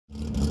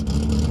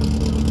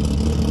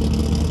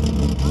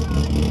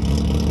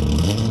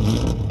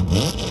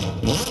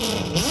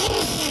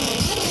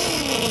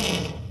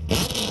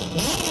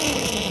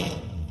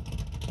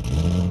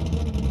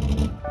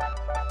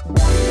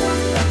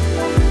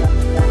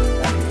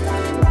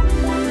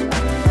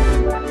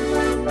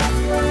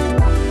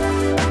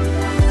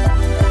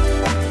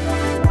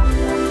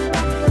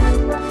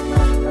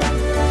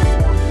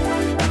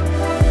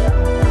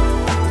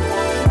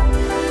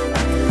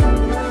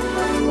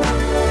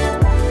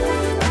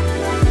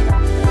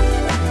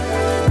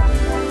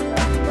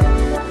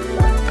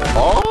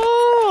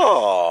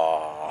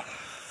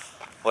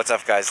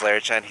guys,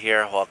 Larry Chen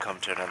here. Welcome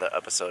to another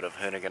episode of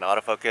Hoonigan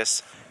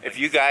Autofocus. If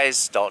you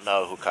guys don't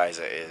know who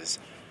Khyzyl is,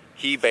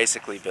 he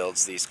basically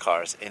builds these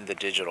cars in the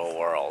digital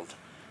world,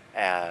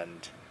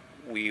 and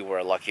we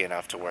were lucky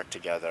enough to work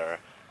together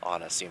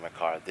on a SEMA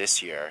car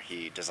this year.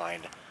 He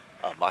designed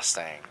a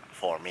Mustang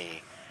for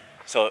me.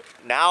 So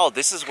now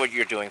this is what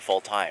you're doing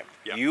full time.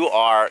 Yep. You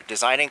are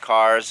designing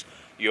cars,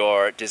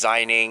 you're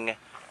designing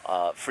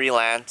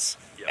freelance,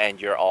 yep, and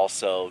you're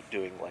also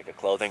doing like a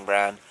clothing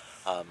brand.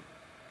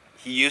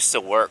 He used to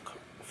work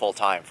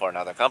full-time for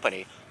another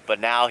company, but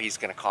now he's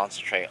going to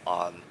concentrate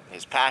on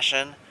his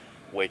passion,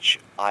 which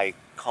I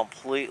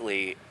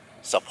completely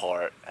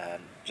support,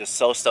 and just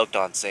so stoked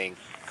on seeing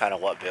kind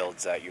of what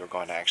builds that you're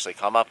going to actually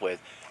come up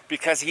with,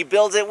 because he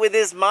builds it with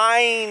his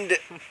mind.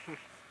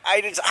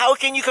 How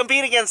can you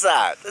compete against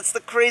that? That's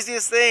the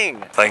craziest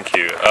thing. Thank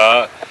you.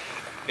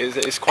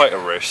 It's quite a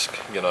risk,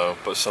 you know,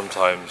 but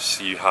sometimes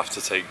you have to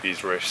take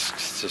these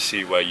risks to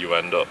see where you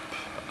end up.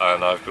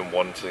 And I've been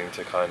wanting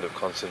to kind of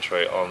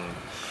concentrate on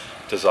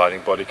designing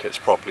body kits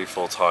properly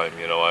full time.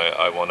 You know,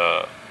 I want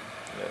to,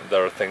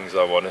 there are things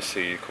I want to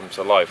see come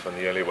to life, and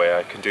the only way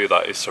I can do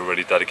that is to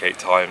really dedicate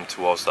time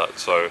towards that.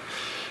 So,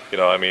 you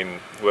know, I mean,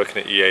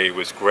 working at EA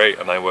was great,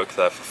 and I worked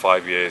there for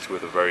 5 years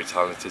with a very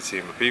talented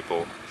team of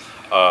people.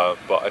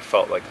 But I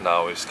felt like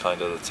now is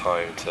kind of the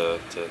time to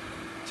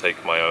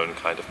take my own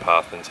kind of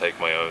path and take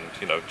my own,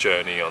 you know,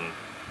 journey on,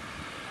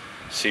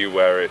 see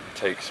where it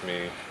takes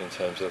me in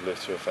terms of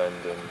lift to offend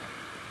and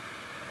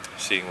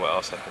seeing what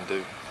else I can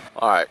do.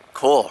 All right,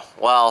 cool.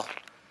 Well,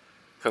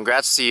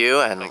 congrats to you,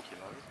 and thank you,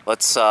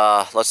 let's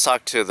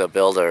talk to the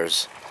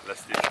builders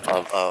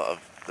of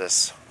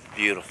this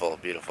beautiful,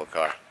 beautiful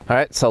car. All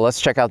right, so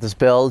let's check out this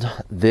build.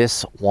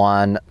 This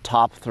one,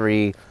 top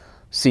 3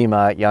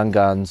 SEMA Young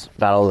Guns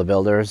Battle of the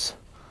Builders.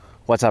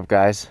 What's up,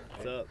 guys?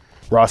 What's up?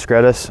 Ross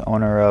Gredis,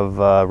 owner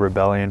of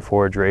Rebellion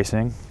Forge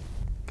Racing.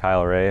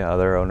 Kyle Ray,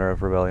 other owner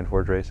of Rebellion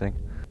Forge Racing.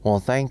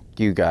 Well, thank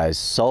you guys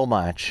so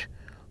much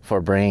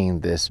for bringing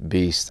this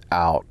beast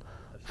out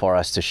for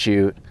us to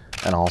shoot,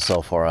 and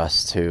also for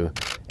us to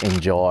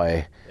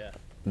enjoy. Yeah.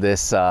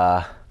 This.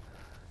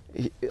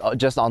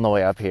 Just on the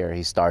way up here,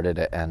 he started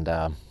it, and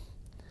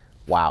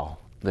wow,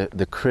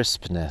 the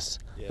crispness,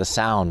 yeah, the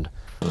sound.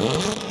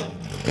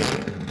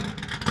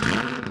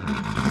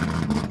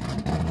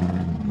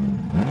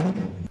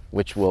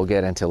 Which we'll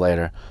get into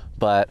later.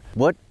 But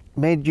what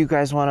made you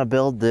guys want to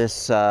build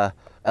this LTO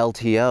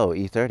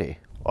E30?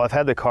 Well, I've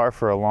had the car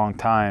for a long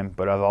time,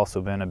 but I've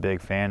also been a big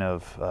fan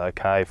of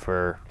Kai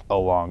for a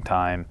long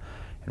time.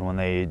 And when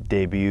they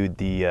debuted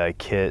the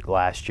kit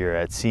last year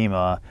at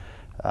SEMA,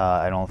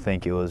 I don't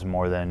think it was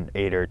more than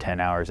 8 or 10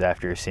 hours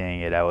after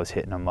seeing it, I was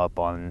hitting them up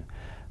on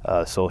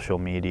social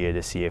media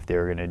to see if they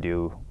were going to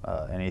do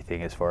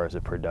anything as far as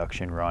a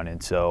production run.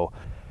 And so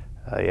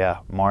yeah,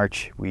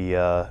 March, we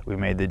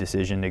made the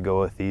decision to go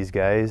with these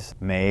guys.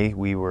 May,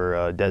 we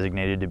were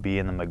designated to be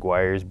in the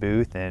McGuire's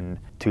booth, and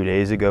 2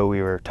 days ago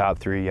we were top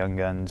 3 Young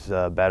Guns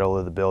Battle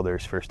of the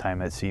Builders, first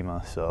time at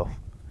SEMA. So,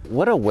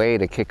 what a way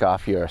to kick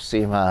off your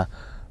SEMA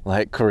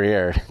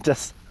career!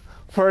 Just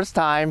first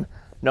time,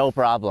 no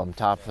problem,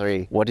 top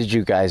 3. What did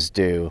you guys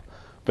do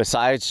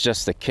besides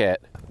just the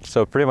kit?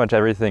 So pretty much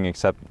everything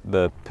except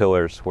the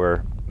pillars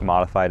were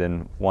modified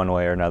in one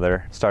way or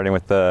another. Starting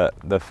with the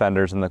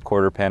fenders and the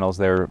quarter panels,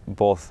 they were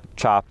both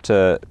chopped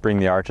to bring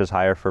the arches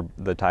higher for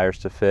the tires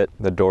to fit.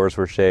 The doors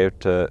were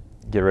shaved to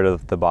get rid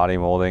of the body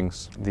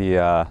moldings.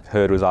 The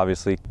hood was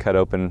obviously cut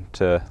open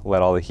to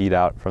let all the heat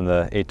out from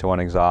the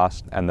 8-to-1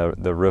 exhaust, and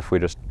the roof we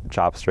just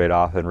chopped straight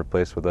off and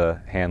replaced with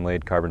a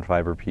hand-laid carbon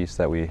fiber piece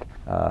that we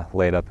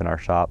laid up in our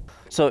shop.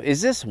 So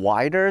is this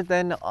wider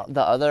than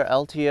the other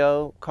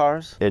LTO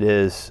cars? It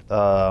is.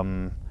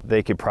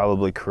 They could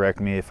probably correct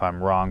me if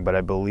I'm wrong, but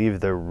I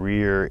believe the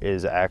rear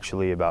is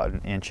actually about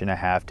 1.5 inches to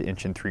 1.75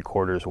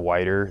 inches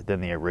wider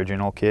than the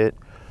original kit.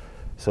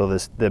 So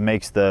that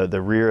makes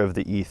the rear of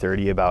the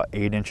E30 about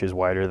 8 inches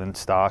wider than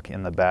stock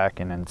in the back,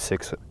 and then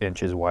 6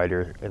 inches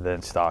wider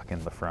than stock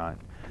in the front.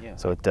 Yeah.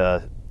 So it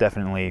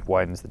definitely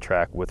widens the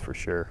track width for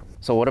sure.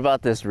 So what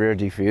about this rear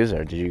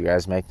diffuser? Did you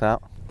guys make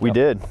that? We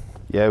did.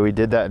 Yeah, we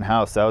did that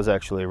in-house. That was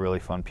actually a really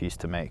fun piece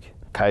to make.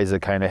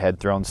 Khyzyl kind of had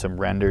thrown some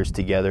renders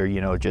together,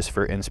 you know, just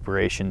for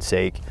inspiration's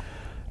sake.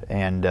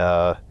 And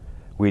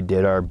we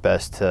did our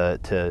best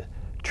to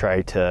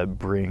try to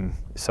bring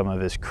some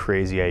of his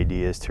crazy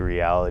ideas to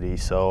reality.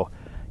 So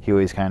he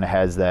always kind of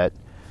has that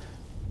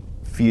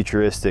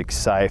futuristic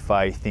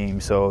sci-fi theme.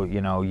 So,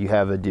 you know, you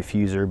have a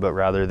diffuser, but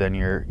rather than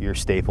your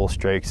staple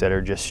strakes that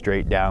are just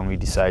straight down, we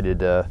decided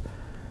to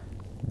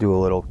do a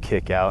little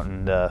kick out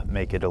and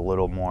make it a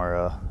little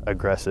more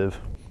aggressive.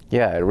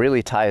 Yeah, it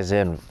really ties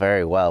in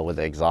very well with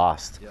the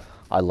exhaust. Yeah.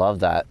 I love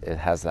that it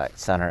has that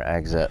center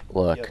exit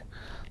look. Yep.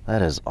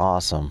 That is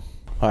awesome.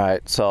 All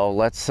right, so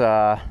let's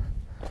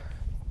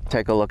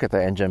take a look at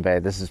the engine bay.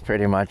 This is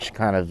pretty much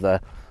kind of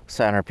the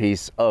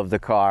centerpiece of the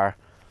car.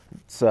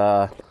 It's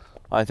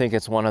I think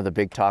it's one of the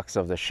big talks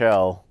of the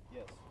show.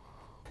 Yes.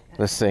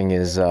 This thing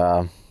is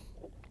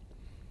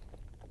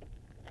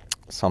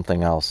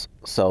something else.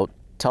 So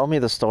tell me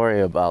the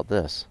story about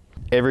this.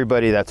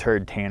 Everybody that's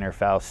heard Tanner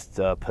Faust's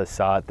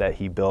Passat that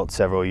he built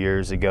several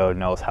years ago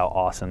knows how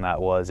awesome that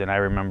was. And I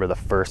remember the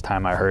first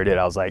time I heard it,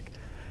 I was like,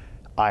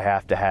 I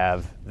have to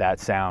have that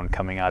sound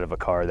coming out of a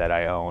car that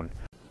I own.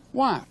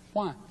 Why?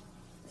 Why?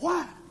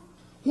 Why?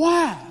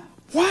 Why?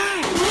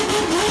 Why?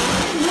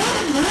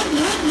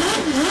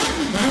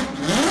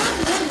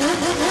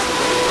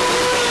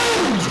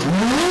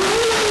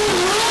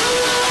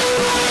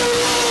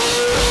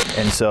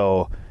 And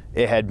so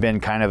it had been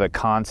kind of a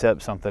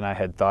concept, something I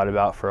had thought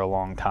about for a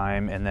long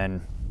time. And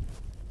then,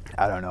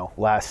 I don't know,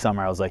 last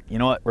summer I was like, you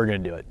know what, we're gonna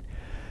do it.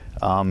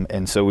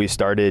 And so we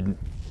started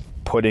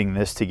putting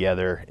this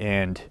together,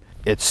 and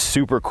it's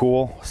super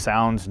cool,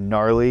 sounds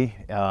gnarly.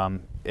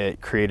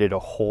 It created a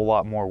whole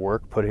lot more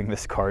work putting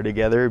this car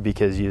together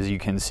because, as you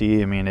can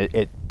see, I mean,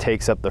 it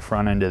takes up the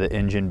front end of the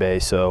engine bay.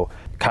 So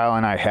Kyle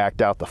and I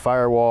hacked out the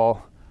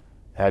firewall,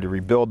 had to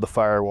rebuild the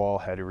firewall,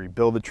 had to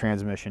rebuild the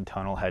transmission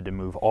tunnel, had to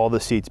move all the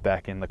seats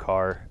back in the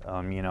car,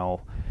 you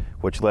know,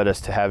 which led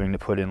us to having to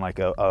put in like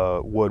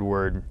a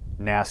Woodward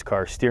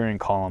NASCAR steering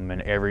column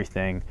and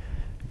everything,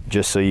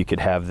 just so you could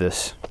have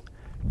this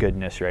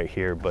goodness right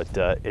here. But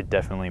it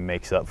definitely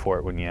makes up for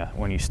it when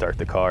you start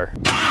the car.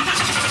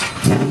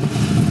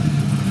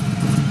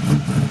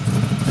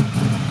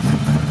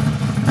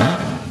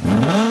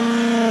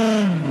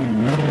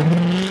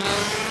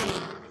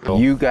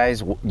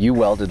 You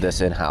welded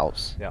this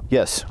in-house? Yeah.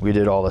 Yes, we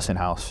did all this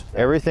in-house.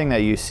 Everything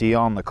that you see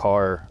on the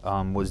car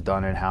was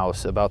done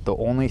in-house. About the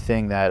only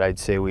thing that I'd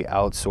say we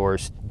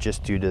outsourced,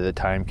 just due to the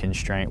time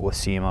constraint with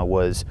SEMA,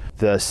 was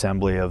the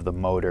assembly of the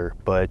motor.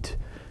 But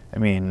I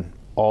mean,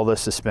 all the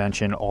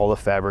suspension, all the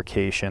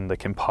fabrication, the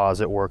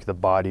composite work, the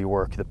body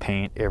work, the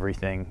paint,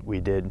 everything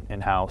we did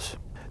in-house.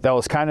 That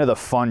was kind of the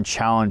fun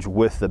challenge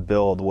with the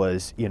build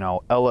was, you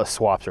know, LS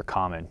swaps are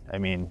common. I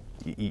mean,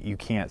 you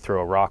can't throw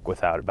a rock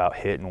without about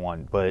hitting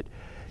one, but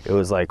it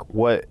was like,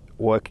 what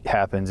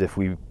happens if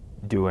we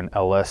do an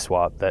LS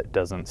swap that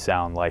doesn't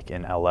sound like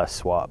an LS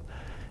swap?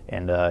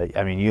 And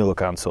I mean, you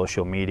look on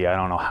social media, I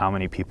don't know how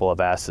many people have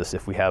asked us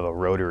if we have a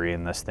rotary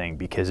in this thing,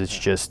 because it's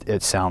just,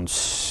 it sounds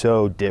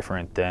so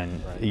different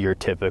than your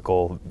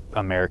typical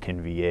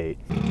American V8.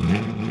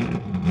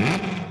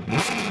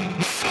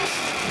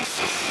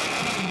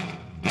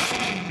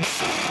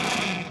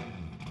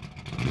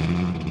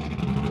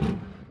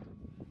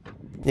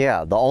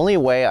 Yeah, the only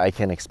way I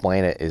can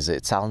explain it is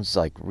it sounds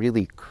like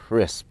really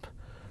crisp.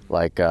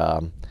 Like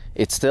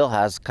it still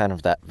has kind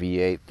of that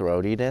V8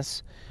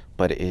 throatiness,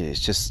 but it's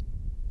just,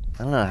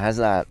 I don't know, it has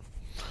that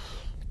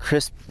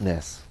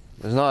crispness.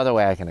 There's no other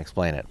way I can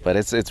explain it, but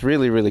it's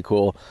really, really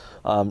cool.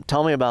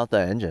 Tell me about the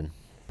engine.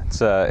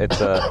 It's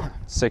a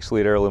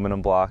 6-liter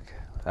aluminum block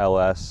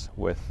LS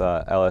with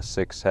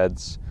LS6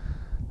 heads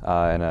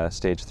and a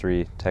stage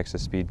 3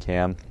 Texas speed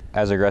cam.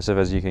 As aggressive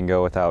as you can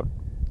go without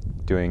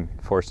doing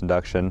forced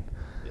induction.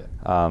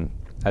 Yeah.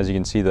 As you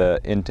can see, the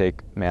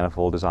intake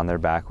manifold is on there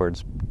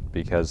backwards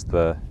because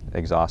the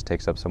exhaust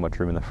takes up so much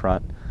room in the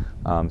front.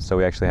 So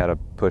we actually had to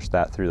push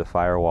that through the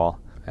firewall.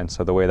 And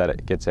so the way that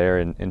it gets air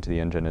into the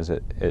engine is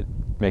it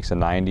makes a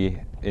 90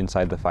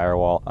 inside the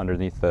firewall.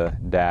 Underneath the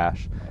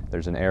dash,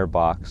 there's an air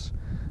box.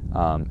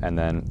 And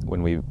then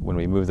when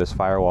we move this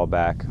firewall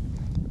back,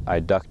 I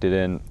ducted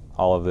in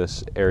all of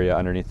this area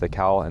underneath the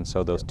cowl, and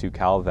so those two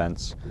cowl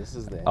vents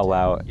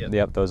allow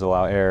those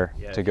allow air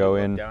to go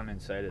in down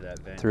inside of that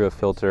vent through a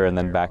filter and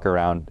then back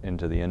around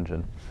into the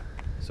engine.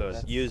 So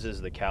it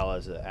uses the cowl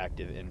as an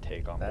active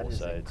intake on both sides.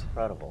 That is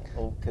incredible.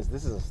 Oh, because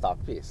this is a stock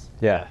piece.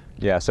 Yeah.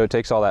 So it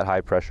takes all that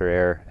high pressure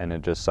air and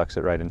it just sucks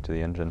it right into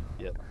the engine.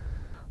 Yep.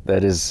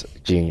 That is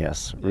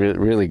genius.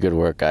 Really good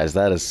work, guys.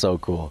 That is so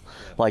cool.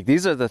 Like,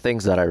 these are the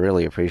things that I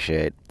really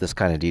appreciate, this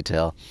kind of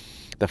detail.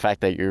 The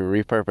fact that you're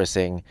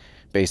repurposing,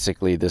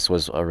 basically this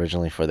was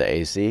originally for the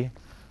AC,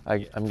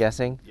 I'm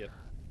guessing? Yep.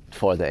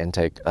 For the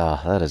intake.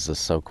 That is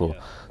just so cool.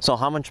 Yeah. So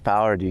how much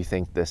power do you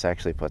think this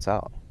actually puts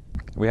out?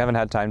 We haven't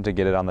had time to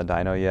get it on the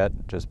dyno yet,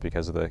 just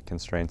because of the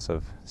constraints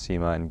of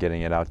SEMA and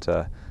getting it out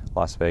to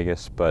Las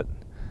Vegas, but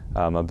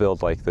a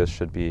build like this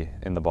should be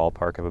in the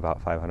ballpark of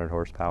about 500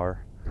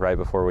 horsepower. Right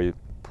before we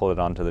pulled it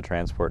onto the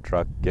transport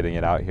truck, getting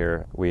it out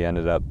here, we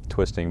ended up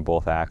twisting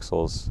both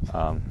axles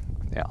on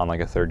like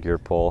a 3rd gear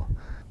pull.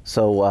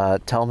 So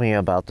tell me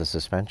about the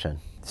suspension.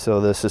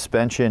 So the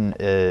suspension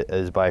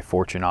is by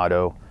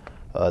Fortunato.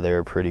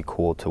 They're pretty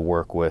cool to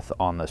work with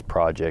on this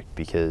project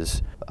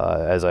because,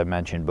 as I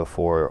mentioned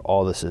before,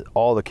 all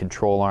the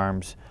control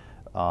arms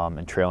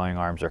and trailing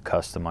arms are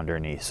custom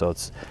underneath. So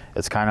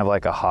it's kind of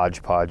like a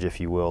hodgepodge, if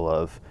you will,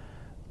 of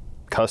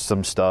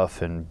custom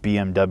stuff and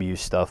BMW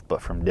stuff,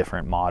 but from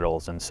different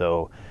models. And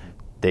so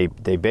they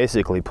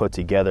basically put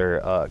together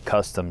a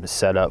custom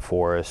setup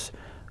for us,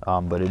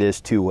 but it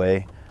is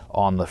 2-way.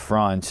 On the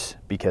front,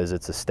 because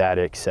it's a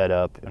static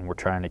setup and we're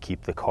trying to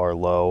keep the car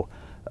low,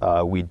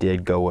 we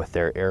did go with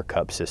their air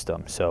cup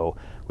system. So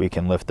we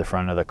can lift the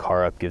front of the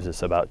car up, gives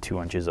us about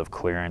 2 inches of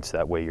clearance.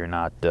 That way you're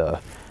not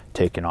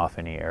taken off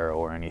any aero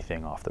or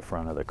anything off the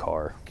front of the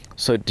car.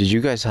 So did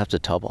you guys have to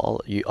tub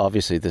all?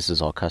 Obviously this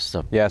is all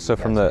custom. Yeah, so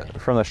from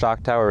the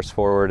shock towers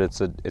forward,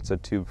 it's a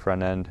tube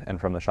front end, and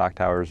from the shock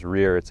towers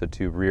rear, it's a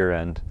tube rear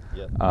end.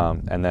 Yep.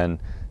 And then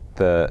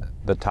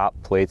the top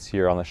plates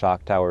here on the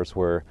shock towers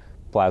were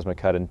plasma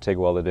cut and TIG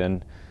welded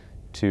in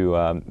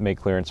to make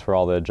clearance for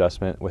all the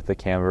adjustment with the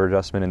camber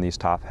adjustment in these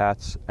top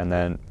hats. And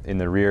then in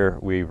the rear,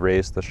 we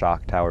raised the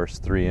shock towers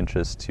 3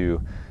 inches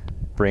to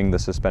bring the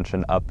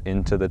suspension up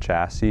into the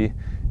chassis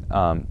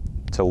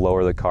to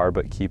lower the car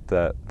but keep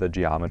the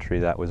geometry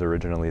that was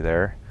originally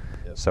there.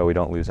 Yep. So we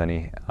don't lose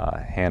any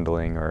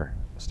handling or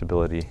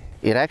stability.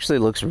 It actually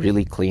looks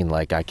really clean.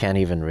 Like I can't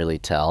even really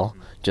tell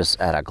just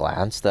at a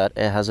glance that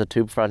it has a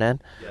tube front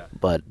end. Yeah.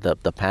 But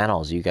the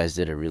panels, you guys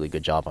did a really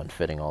good job on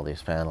fitting all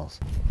these panels.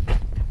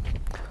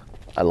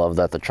 I love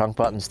that the trunk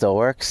button still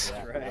works.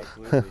 Yeah, right,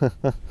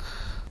 absolutely.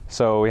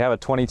 So we have a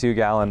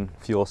 22-gallon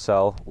fuel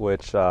cell,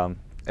 which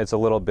it's a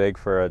little big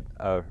for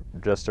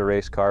just a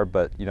race car,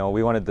 but you know,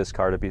 we wanted this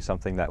car to be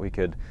something that we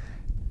could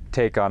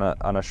take on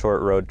a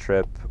short road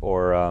trip,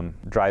 or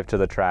drive to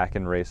the track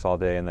and race all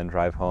day and then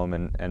drive home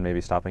and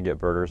maybe stop and get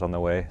burgers on the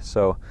way.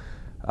 So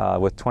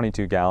with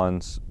 22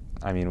 gallons,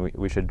 I mean,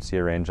 we should see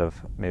a range of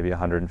maybe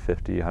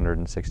 150,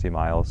 160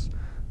 miles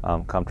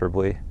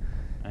comfortably.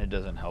 And it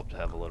doesn't help to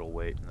have a little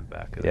weight in the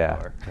back of the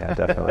car. Yeah,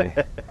 definitely.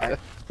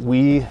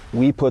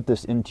 We put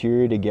this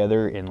interior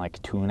together in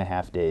like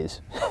 2.5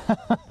 days.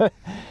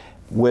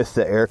 With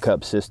the air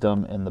cup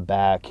system in the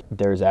back,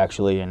 there's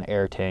actually an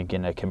air tank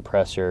and a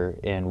compressor,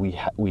 and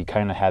we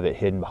kind of have it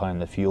hidden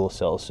behind the fuel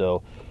cell.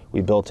 So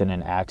we built in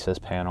an access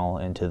panel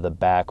into the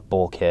back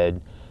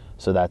bulkhead,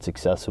 so that's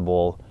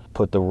accessible.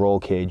 Put the roll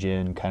cage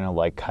in, kind of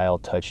like Kyle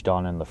touched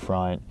on in the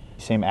front.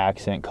 Same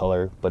accent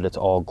color, but it's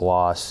all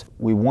gloss.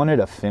 We wanted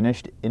a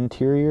finished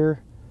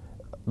interior,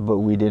 but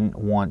we didn't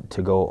want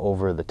to go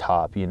over the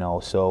top, you know.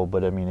 So,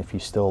 but I mean, if you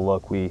still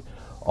look,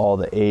 all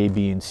the A,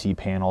 B, and C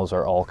panels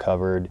are all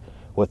covered.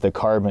 With the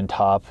carbon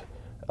top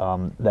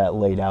that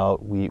laid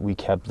out, we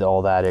kept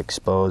all that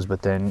exposed,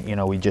 but then, you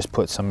know, we just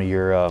put some of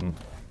your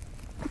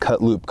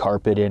cut loop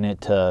carpet in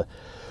it to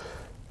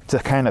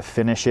kind of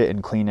finish it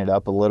and clean it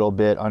up a little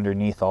bit.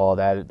 Underneath all of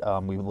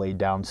that, we laid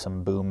down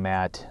some boom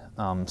mat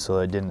so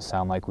it didn't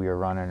sound like we were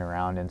running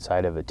around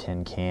inside of a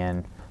tin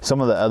can.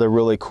 Some of the other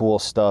really cool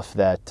stuff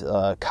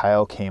that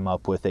Kyle came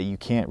up with that you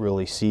can't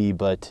really see,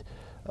 but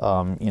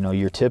you know,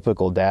 your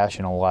typical dash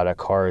in a lot of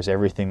cars,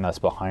 everything that's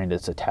behind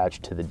it's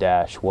attached to the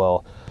dash.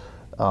 Well,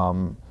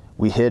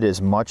 we hid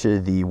as much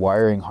of the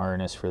wiring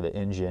harness for the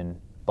engine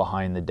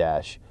behind the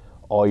dash.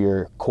 All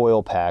your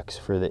coil packs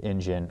for the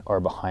engine are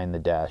behind the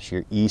dash.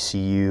 Your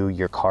ECU,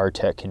 your car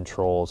tech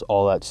controls,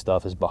 all that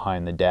stuff is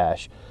behind the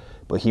dash.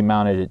 But he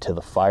mounted it to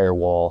the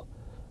firewall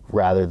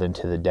rather than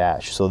to the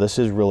dash. So this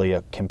is really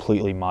a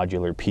completely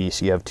modular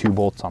piece. You have 2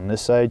 bolts on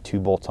this side, 2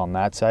 bolts on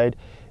that side.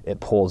 It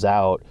pulls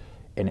out,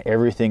 and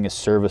everything is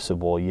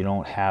serviceable. You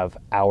don't have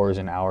hours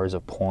and hours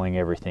of pulling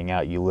everything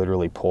out. You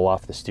literally pull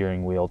off the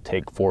steering wheel,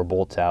 take 4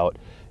 bolts out,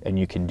 and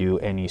you can do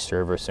any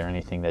service or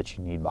anything that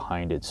you need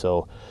behind it.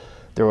 So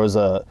there was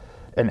an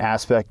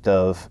aspect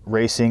of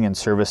racing and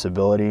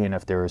serviceability, and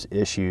if there was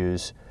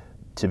issues,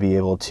 to be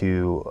able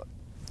to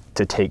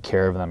take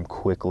care of them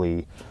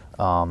quickly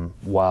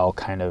while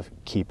kind of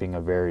keeping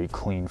a very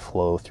clean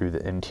flow through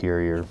the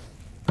interior.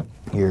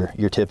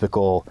 Your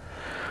typical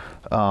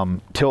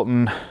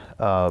Tilton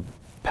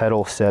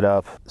pedal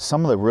setup.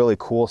 Some of the really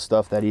cool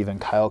stuff that even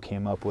Kyle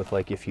came up with,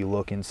 like if you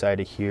look inside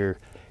of here,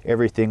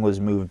 everything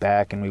was moved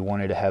back and we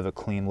wanted to have a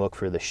clean look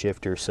for the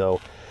shifter. So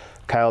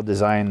Kyle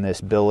designed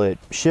this billet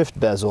shift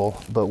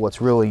bezel, but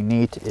what's really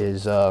neat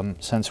is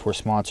since we're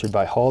sponsored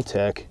by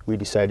Haltech, we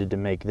decided to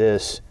make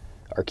this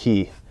our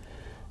key.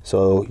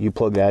 So you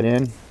plug that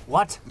in.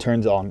 What?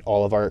 Turns on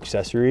all of our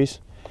accessories.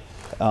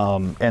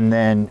 And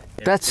then...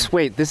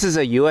 Wait, this is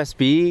a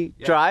USB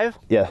drive?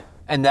 Yeah.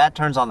 And that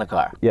turns on the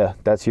car? Yeah,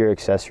 that's your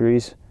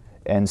accessories.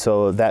 And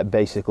so that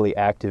basically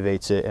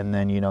activates it, and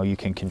then, you know, you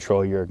can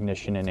control your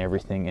ignition and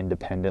everything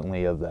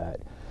independently of that.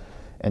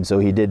 And so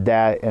he did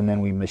that, and then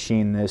we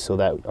machined this so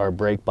that our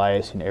brake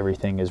bias and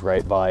everything is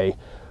right by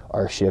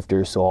our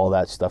shifter, so all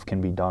that stuff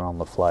can be done on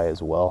the fly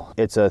as well.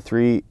 It's a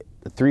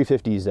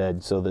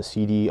 350Z, so the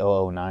CD009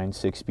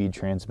 6-speed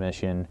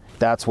transmission.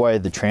 That's why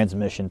the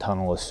transmission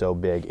tunnel is so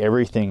big.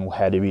 Everything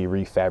had to be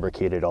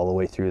refabricated all the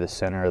way through the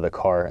center of the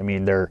car. I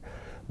mean, they're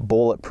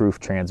bulletproof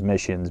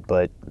transmissions,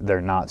 but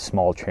they're not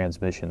small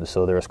transmissions,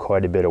 so there's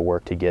quite a bit of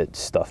work to get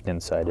stuffed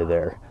inside of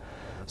there.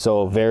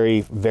 So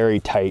very, very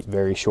tight,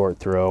 very short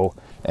throw,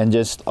 and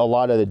just a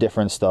lot of the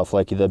different stuff,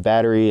 like the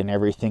battery and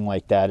everything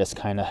like that is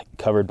kind of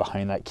covered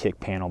behind that kick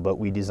panel, but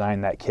we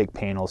designed that kick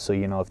panel so,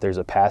 you know, if there's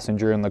a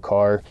passenger in the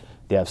car,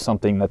 they have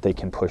something that they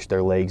can push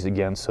their legs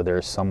against, so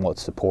they're somewhat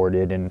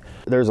supported. And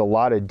there's a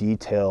lot of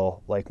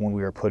detail, like when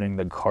we were putting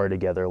the car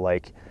together,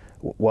 like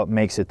what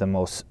makes it the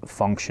most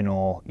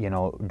functional, you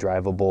know,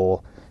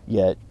 drivable,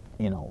 yet,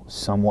 you know,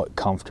 somewhat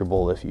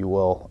comfortable, if you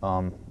will.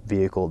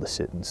 vehicle to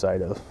sit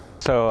inside of.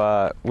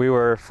 So we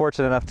were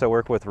fortunate enough to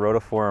work with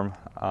Rotiform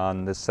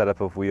on this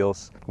setup of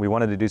wheels. We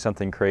wanted to do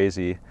something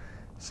crazy,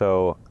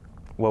 so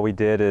what we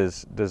did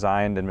is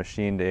designed and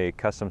machined a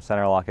custom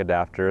center lock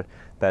adapter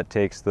that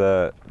takes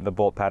the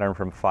bolt pattern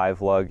from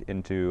 5 lug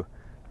into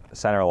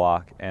center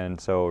lock, and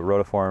so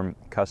Rotiform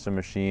custom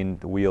machined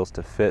the wheels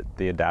to fit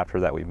the adapter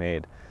that we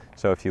made.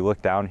 So if you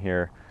look down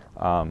here,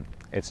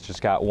 it's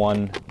just got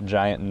one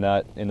giant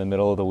nut in the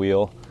middle of the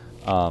wheel,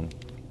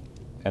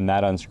 and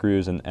that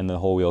unscrews and the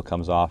whole wheel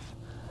comes off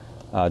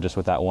just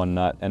with that one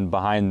nut. And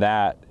behind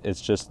that,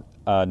 it's just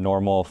a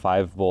normal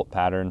 5 bolt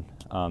pattern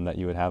that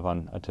you would have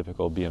on a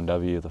typical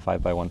BMW, the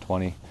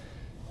 5x120.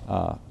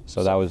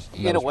 So that was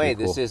in a way,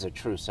 cool. This is a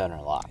true center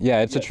lock.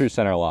 Yeah, it's a true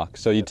center lock.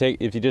 So you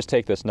if you just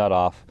take this nut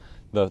off,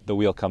 the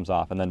wheel comes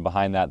off, and then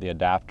behind that, the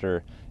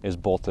adapter is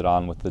bolted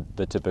on with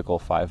the typical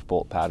 5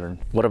 bolt pattern.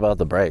 What about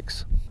the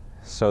brakes?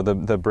 So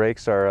the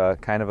brakes are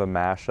kind of a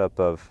mashup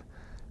of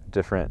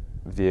different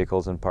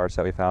vehicles and parts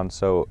that we found.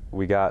 So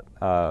we got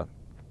a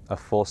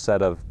full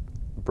set of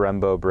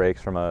Brembo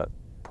brakes from a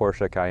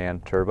Porsche Cayenne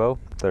Turbo.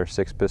 They're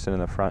 6-piston in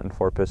the front and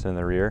 4-piston in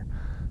the rear,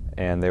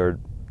 and they were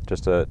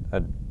just a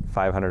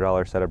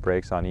 $500 set of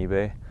brakes on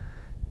eBay,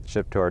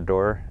 shipped to our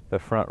door. The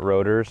front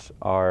rotors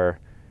are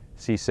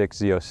C6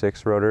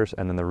 Z06 rotors,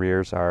 and then the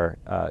rears are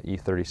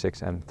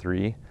E36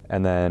 M3.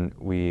 And then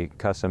we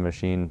custom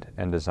machined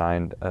and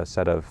designed a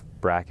set of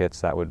brackets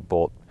that would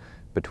bolt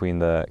between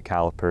the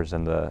calipers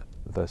and the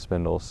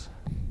spindles.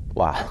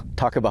 Wow,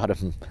 talk about a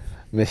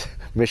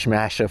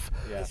mishmash of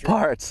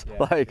parts.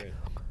 Like,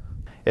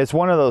 it's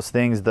one of those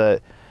things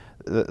that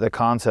the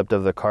concept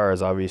of the car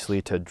is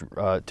obviously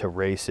to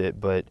race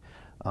it, but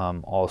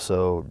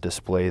also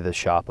display the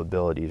shop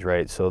abilities,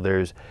 right? So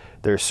there's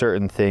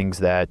certain things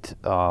that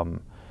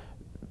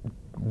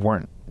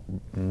weren't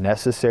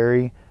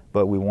necessary,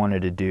 but we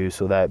wanted to do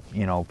so that,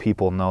 you know,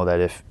 people know that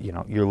if, you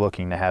know, you're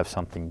looking to have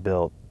something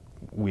built,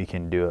 we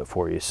can do it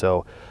for you.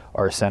 So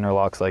are center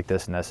locks like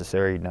this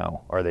necessary?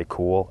 No. Are they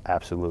cool?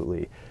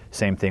 Absolutely.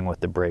 Same thing with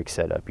the brake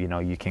setup. You know,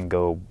 you can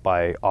go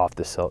buy off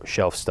the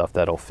shelf stuff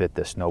that'll fit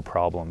this, no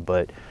problem.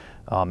 But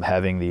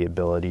having the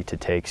ability to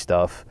take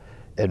stuff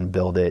and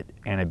build it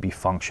and it be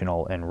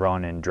functional and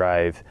run and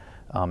drive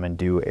and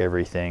do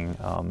everything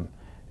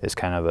is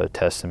kind of a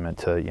testament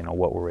to, you know,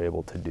 what we're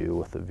able to do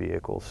with the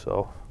vehicles.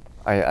 So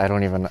I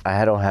don't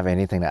have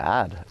anything to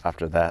add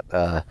after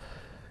that.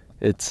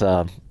 It's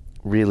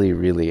really,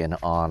 really an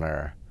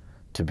honor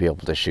to be able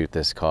to shoot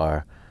this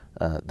car.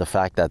 The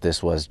fact that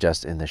this was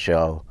just in the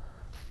show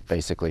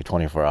basically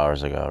 24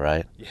 hours ago,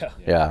 right?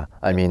 Yeah.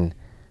 I mean,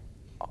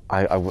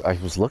 I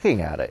was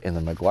looking at it in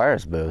the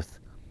Meguiar's booth,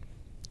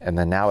 and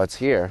then now it's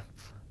here,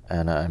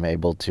 and I'm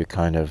able to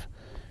kind of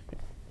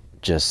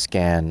just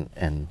scan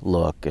and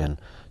look and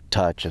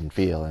touch and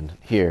feel and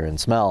hear and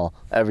smell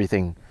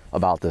everything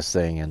about this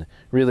thing, and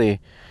really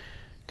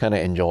kind of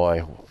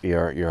enjoy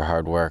your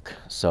hard work.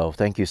 So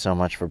thank you so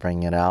much for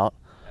bringing it out.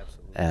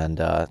 Absolutely.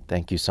 And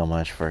thank you so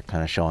much for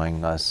kind of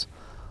showing us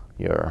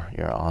your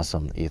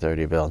awesome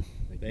E30 build.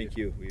 thank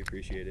you. We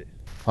appreciate it.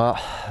 Well,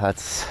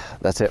 that's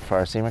it for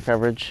our SEMA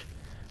coverage.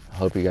 I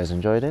hope you guys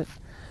enjoyed it.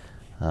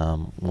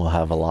 We'll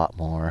have a lot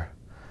more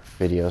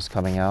videos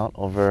coming out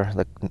over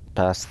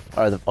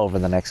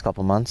the next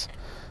couple months,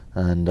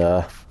 and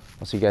we'll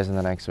see you guys in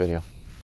the next video.